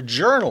that for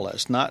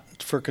journalists, not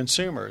for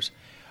consumers,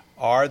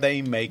 are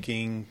they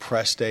making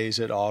press days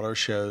at auto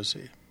shows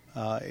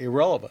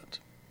irrelevant?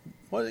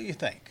 What do you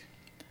think?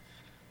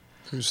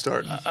 Who's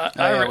starting?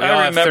 we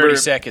all have 30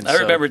 seconds, I so-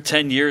 remember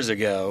 10 years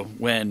ago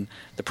when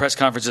the press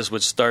conferences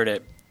would start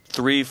at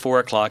 3, 4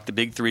 o'clock. The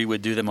big three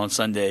would do them on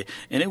Sunday.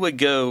 And it would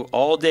go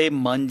all day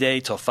Monday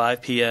till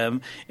 5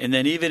 p.m. And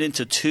then even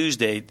into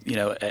Tuesday,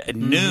 at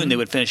noon they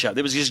would finish up.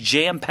 It was just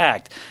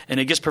jam-packed. And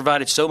it just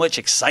provided so much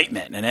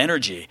excitement and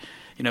energy,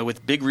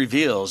 with big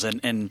reveals.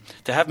 And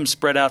to have them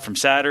spread out from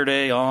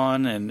Saturday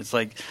on, and it's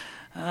like –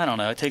 I don't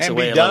know. It takes And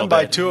away be a done little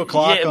by bit. 2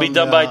 o'clock. Yeah, be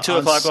done by 2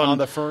 o'clock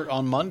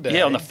on Monday.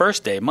 Yeah, on the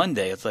first day,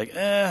 Monday. It's like,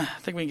 I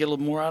think we can get a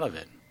little more out of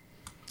it.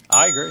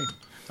 I agree.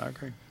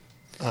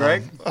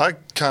 Greg, I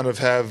kind of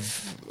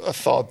have a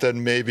thought that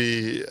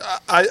maybe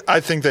I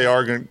think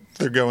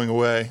they're going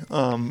away.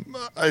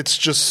 It's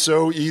just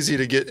so easy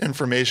to get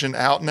information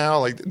out now.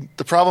 Like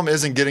the problem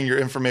isn't getting your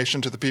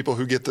information to the people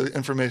who get the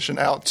information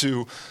out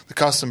to the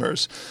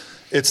customers.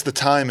 It's the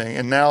timing.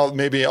 And now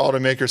maybe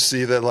automakers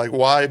see that,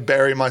 why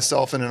bury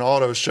myself in an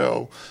auto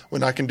show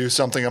when I can do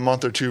something a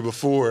month or two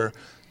before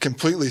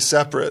completely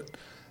separate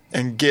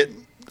and get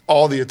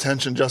all the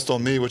attention just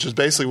on me, which is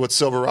basically what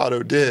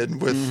Silverado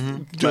did with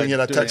doing it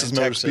at Texas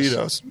Motor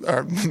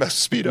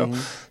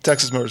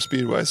Texas Motor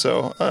Speedway.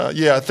 So,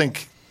 I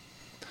think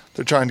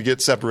they're trying to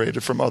get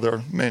separated from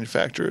other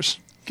manufacturers.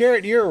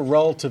 Garrett, you're a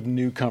relative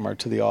newcomer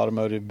to the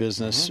automotive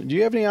business. Do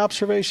you have any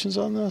observations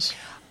on this?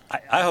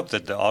 I hope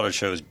that the auto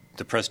shows,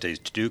 the press days,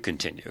 do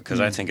continue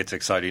because I think it's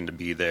exciting to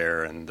be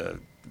there and the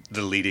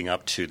leading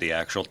up to the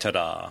actual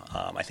ta-da.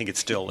 I think it's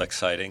still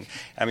exciting.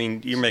 I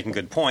mean, you're making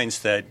good points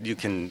that you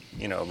can,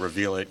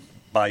 reveal it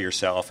by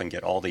yourself and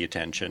get all the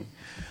attention.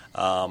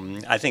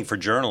 I think for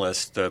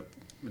journalists, the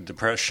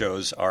press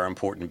shows are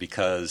important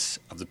because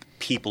of the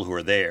people who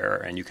are there,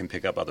 and you can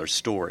pick up other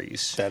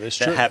stories that is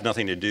true. have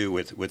nothing to do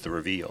with the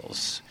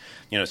reveals.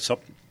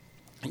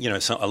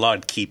 So a lot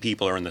of key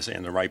people are in the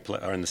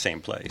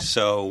same place.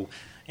 So,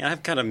 I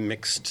have kind of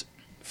mixed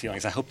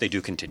feelings. I hope they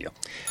do continue.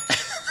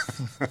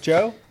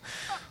 Joe?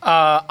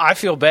 I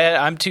feel bad.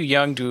 I'm too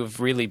young to have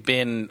really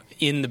been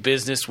in the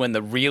business when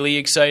the really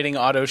exciting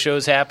auto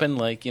shows happened,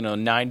 like,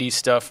 90s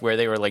stuff where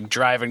they were like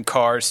driving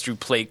cars through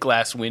plate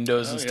glass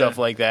windows and stuff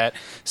like that.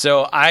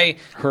 So I'm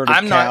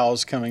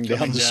cows coming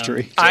down the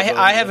street.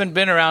 I haven't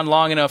been around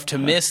long enough to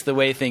miss the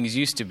way things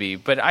used to be,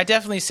 but I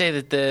definitely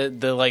say that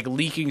the like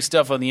leaking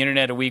stuff on the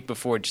internet a week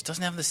before just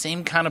doesn't have the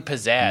same kind of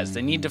pizzazz.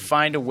 They need to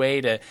find a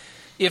way to.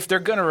 If they're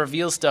going to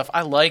reveal stuff,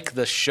 I like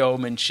the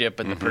showmanship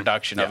and the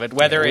production of it,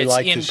 whether it's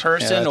in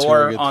person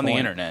or on the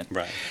internet.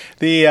 Right.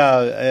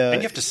 And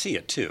you have to see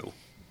it, too.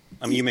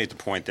 I mean, you made the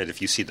point that if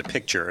you see the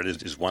picture,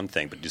 it is one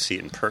thing, but you see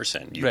it in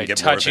person, you can get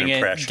touching more of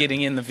an impression. it,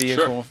 getting in the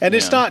vehicle. Sure. And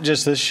it's not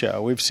just this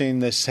show. We've seen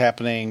this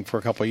happening for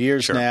a couple of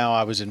years now.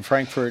 I was in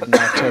Frankfurt in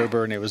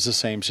October, and it was the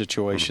same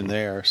situation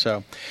there.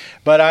 So,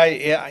 but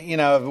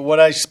what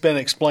I've been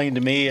explained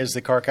to me is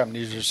the car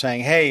companies are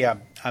saying, hey,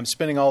 I'm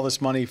spending all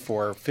this money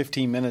for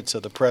 15 minutes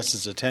of the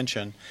press's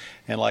attention.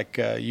 And like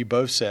you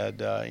both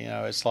said,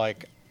 it's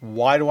like,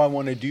 why do I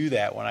want to do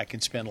that when I can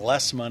spend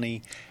less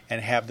money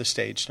and have the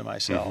stage to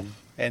myself?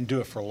 And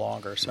do it for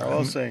longer. So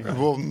I'll say.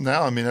 Well,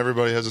 now,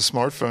 everybody has a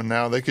smartphone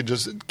now. They could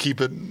just keep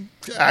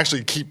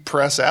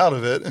press out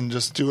of it and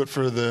just do it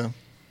for the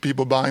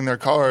people buying their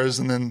cars,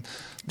 and then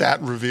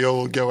that reveal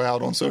will go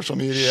out on social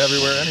media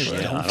everywhere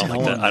anyway. Yeah,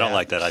 I don't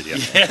like that idea.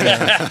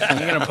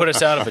 You're going to put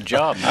us out of a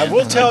job, man. I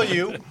will tell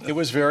you, it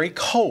was very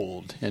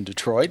cold in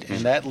Detroit, and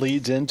that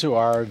leads into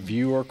our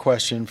viewer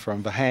question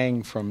from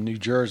Vahang from New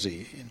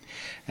Jersey.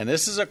 And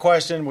this is a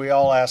question we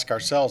all ask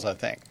ourselves, I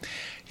think.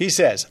 He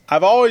says,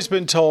 I've always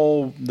been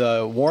told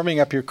the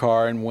warming up your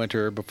car in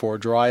winter before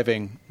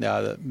driving,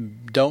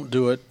 don't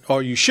do it,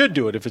 or you should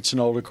do it if it's an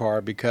older car,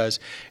 because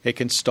it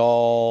can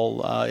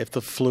stall if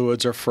the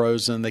fluids are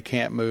frozen, they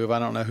can't move. I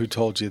don't know who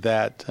told you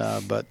that,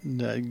 but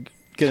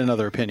get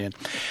another opinion.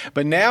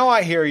 But now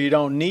I hear you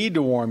don't need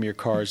to warm your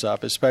cars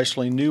up,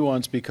 especially new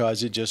ones,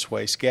 because it just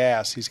wastes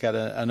gas. He's got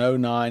an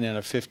 09 and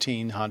a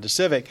 15 Honda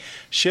Civic.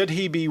 Should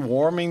he be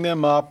warming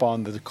them up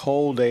on the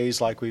cold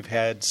days like we've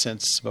had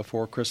since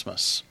before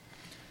Christmas?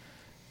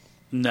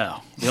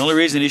 No. The only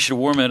reason he should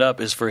warm it up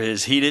is for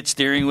his heated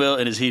steering wheel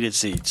and his heated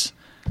seats.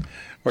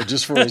 Or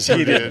just for his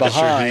heated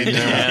behind.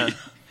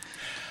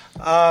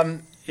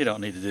 You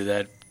don't need to do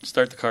that.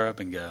 Start the car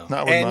up and go.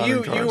 Not with And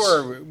modern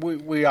cars.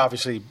 we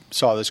obviously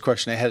saw this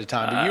question ahead of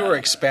time, but you were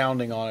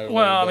expounding on it a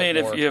Well, little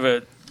bit more. if you have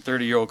a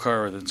 30-year-old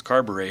car that's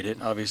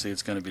carbureted, obviously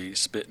it's going to be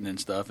spitting and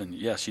stuff, and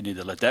yes, you need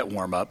to let that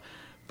warm up.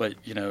 But,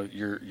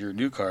 your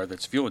new car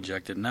that's fuel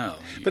injected, no.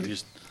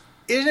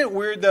 Isn't it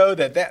weird, though,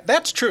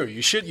 that's true?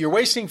 You're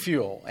wasting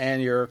fuel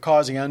and you're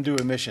causing undue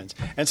emissions.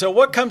 And so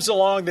what comes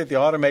along that the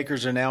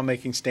automakers are now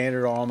making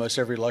standard on almost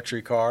every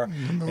luxury car?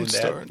 Remote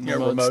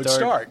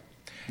start.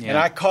 Yeah. And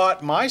I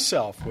caught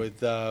myself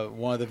with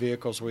one of the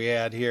vehicles we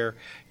had here,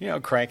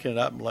 cranking it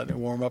up and letting it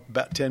warm up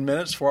about 10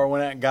 minutes before I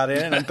went out and got in.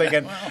 And I'm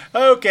thinking,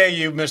 okay,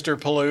 you Mr.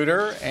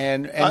 Polluter,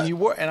 and I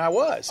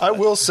was. I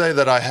will say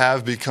that I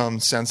have become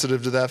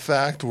sensitive to that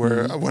fact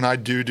where when I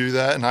do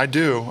that, and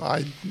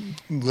I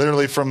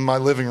literally from my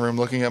living room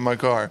looking at my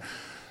car,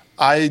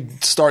 I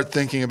start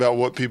thinking about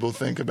what people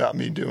think about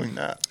me doing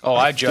that. Oh,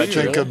 I judge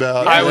you.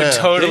 I would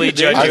totally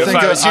judge you if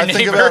I was your neighbor.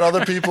 I think about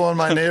other people in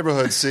my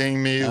neighborhood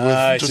seeing me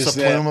with just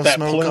a plume of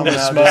smoke coming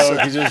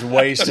out. He's just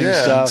wasting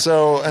stuff.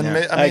 So,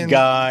 that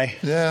guy.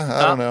 Yeah,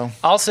 I don't know.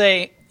 I'll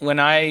say when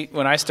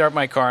I start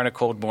my car on a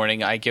cold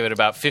morning, I give it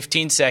about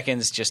 15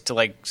 seconds just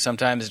to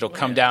sometimes it'll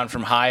come down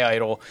from high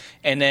idle,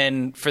 and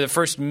then for the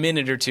first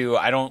minute or two,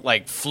 I don't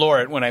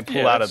floor it when I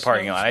pull out of the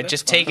parking lot. I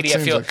just take it. I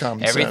feel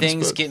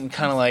everything's getting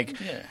kind of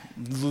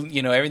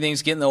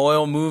everything's getting the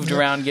oil moved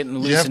around, getting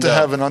loosened up. You have to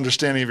have an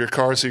understanding of your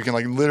car so you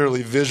can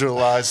literally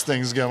visualize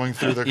things going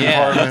through the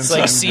compartments.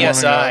 It's like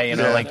CSI,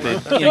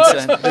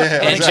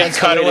 the engine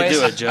cutaways.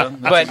 Do it, Joe.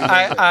 But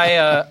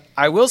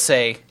I will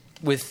say,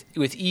 with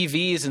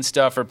EVs and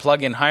stuff or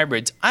plug-in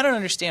hybrids, I don't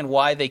understand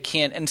why they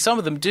can't, and some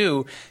of them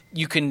do,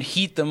 you can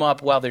heat them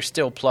up while they're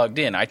still plugged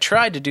in. I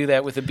tried to do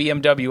that with the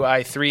BMW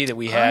i3 that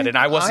we had, and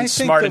I wasn't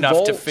smart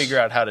enough to figure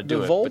out how to do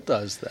it. The Volt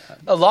does that.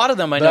 A lot of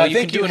them, I know, you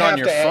can do it on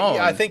your phone.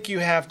 I think you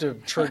have to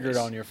trigger it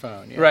on your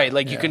phone. Yeah.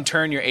 Right, you can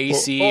turn your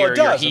AC or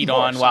your heat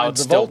on while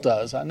it's still... The Volt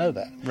does, I know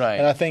that. Right.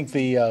 And I think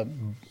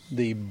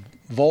the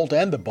Volt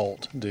and the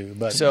Bolt do,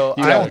 but so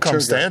I don't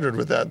come standard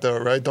with that though,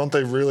 right? Don't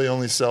they really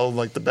only sell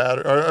the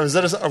battery? Or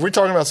are we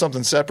talking about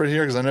something separate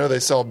here? Because I know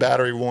they sell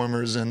battery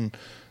warmers in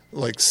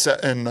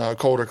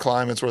colder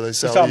climates where they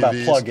sell EVs. About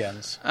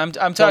plug-ins. I'm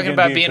talking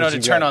about being able to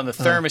turn on the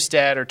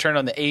thermostat or turn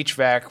on the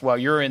HVAC while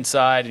you're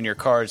inside and your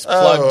car's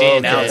plugged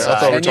in outside. I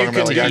thought we were talking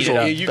about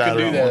actual you can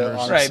do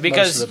that, right?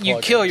 Because you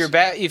kill your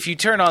if you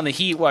turn on the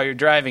heat while you're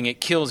driving,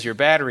 it kills your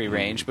battery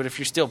range. But if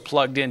you're still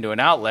plugged into an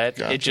outlet,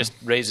 it just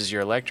raises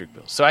your electric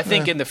bill. So I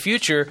think in the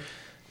future,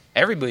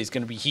 everybody's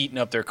going to be heating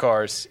up their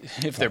cars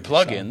if they're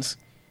plug-ins.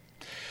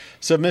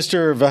 So,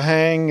 Mr.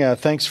 Vahang,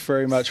 thanks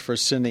very much for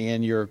sending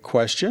in your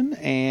question.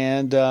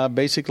 And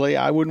basically,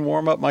 I wouldn't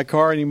warm up my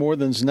car any more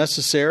than is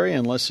necessary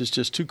unless it's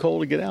just too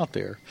cold to get out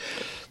there.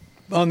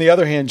 On the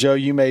other hand, Joe,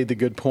 you made the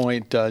good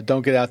point.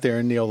 Don't get out there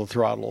and nail the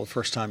throttle the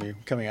first time you're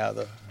coming out of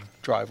the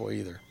driveway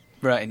either.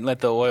 Right, and let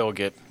the oil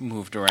get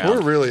moved around.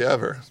 Or really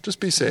ever. Just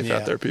be safe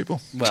out there,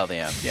 people. Well,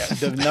 yeah.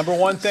 The number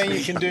one thing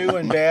you can do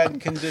in bad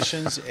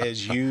conditions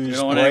is use You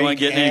don't want anyone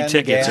getting any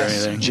tickets or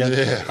anything.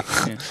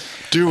 Yeah.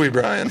 Do we,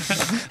 Brian?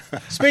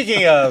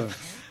 Speaking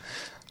of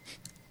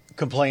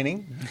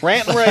complaining,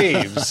 rant and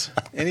raves.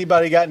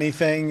 Anybody got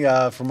anything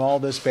from all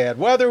this bad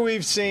weather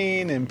we've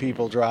seen and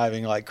people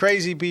driving like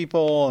crazy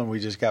people, and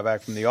we just got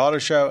back from the auto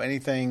show?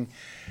 Anything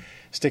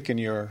stick in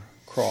your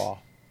craw?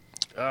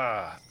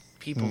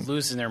 People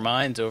losing their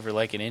minds over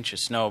like an inch of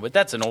snow, but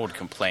that's an old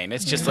complaint.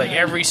 It's just like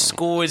every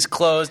school is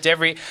closed,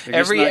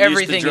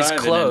 everything is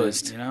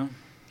closed,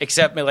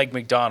 except like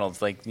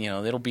McDonald's. Like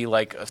it'll be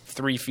like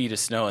 3 feet of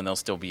snow and they'll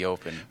still be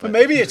open. But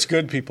maybe it's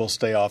good people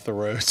stay off the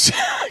roads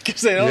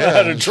because they don't know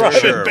how to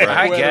drive in bad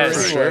I weather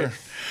guess. anyway. Sure.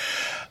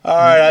 All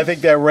right, I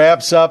think that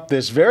wraps up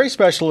this very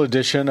special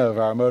edition of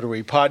our Motor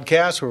Week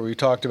podcast, where we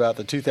talked about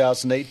the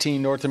 2018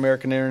 North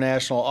American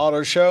International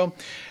Auto Show.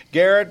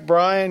 Garrett,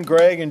 Brian,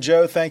 Greg, and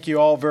Joe, thank you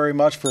all very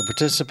much for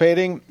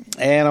participating.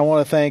 And I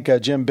want to thank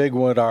Jim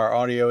Bigwood, our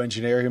audio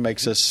engineer, who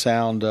makes us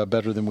sound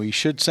better than we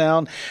should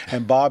sound,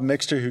 and Bob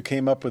Mixter, who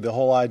came up with the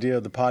whole idea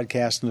of the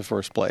podcast in the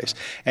first place.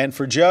 And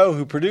for Joe,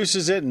 who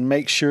produces it and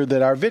makes sure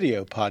that our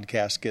video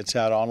podcast gets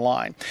out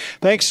online.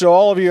 Thanks to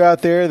all of you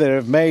out there that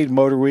have made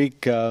Motor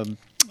Week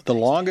the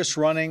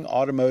longest-running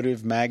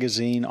automotive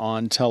magazine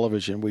on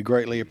television. We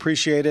greatly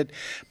appreciate it.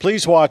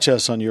 Please watch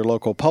us on your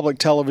local public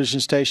television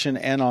station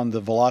and on the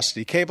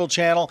Velocity Cable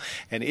channel.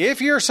 And if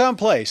you're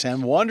someplace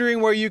and wondering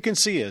where you can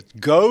see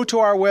it, go to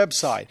our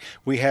website.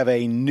 We have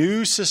a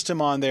new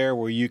system on there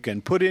where you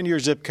can put in your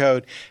zip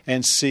code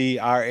and see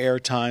our air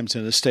times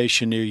in a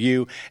station near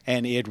you,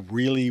 and it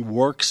really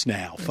works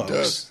now, folks. It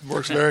does.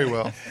 Works very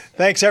well.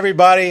 Thanks,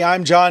 everybody.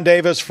 I'm John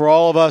Davis. For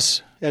all of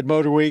us at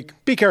Motor Week,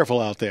 be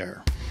careful out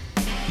there.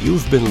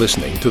 You've been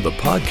listening to the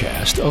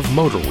podcast of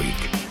Motor Week,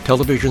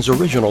 television's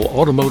original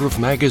automotive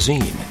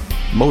magazine.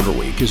 Motor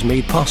Week is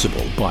made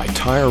possible by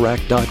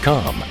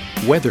TireRack.com,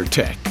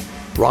 WeatherTech,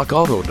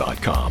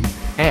 RockAuto.com,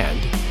 and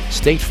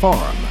State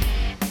Farm.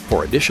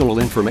 For additional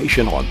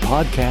information on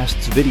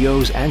podcasts,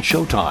 videos, and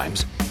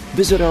showtimes,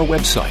 visit our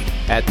website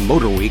at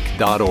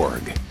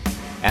motorweek.org.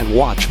 And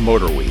watch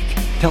Motor Week,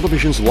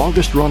 television's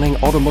longest-running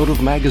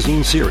automotive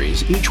magazine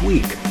series each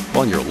week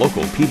on your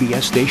local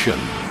PBS station.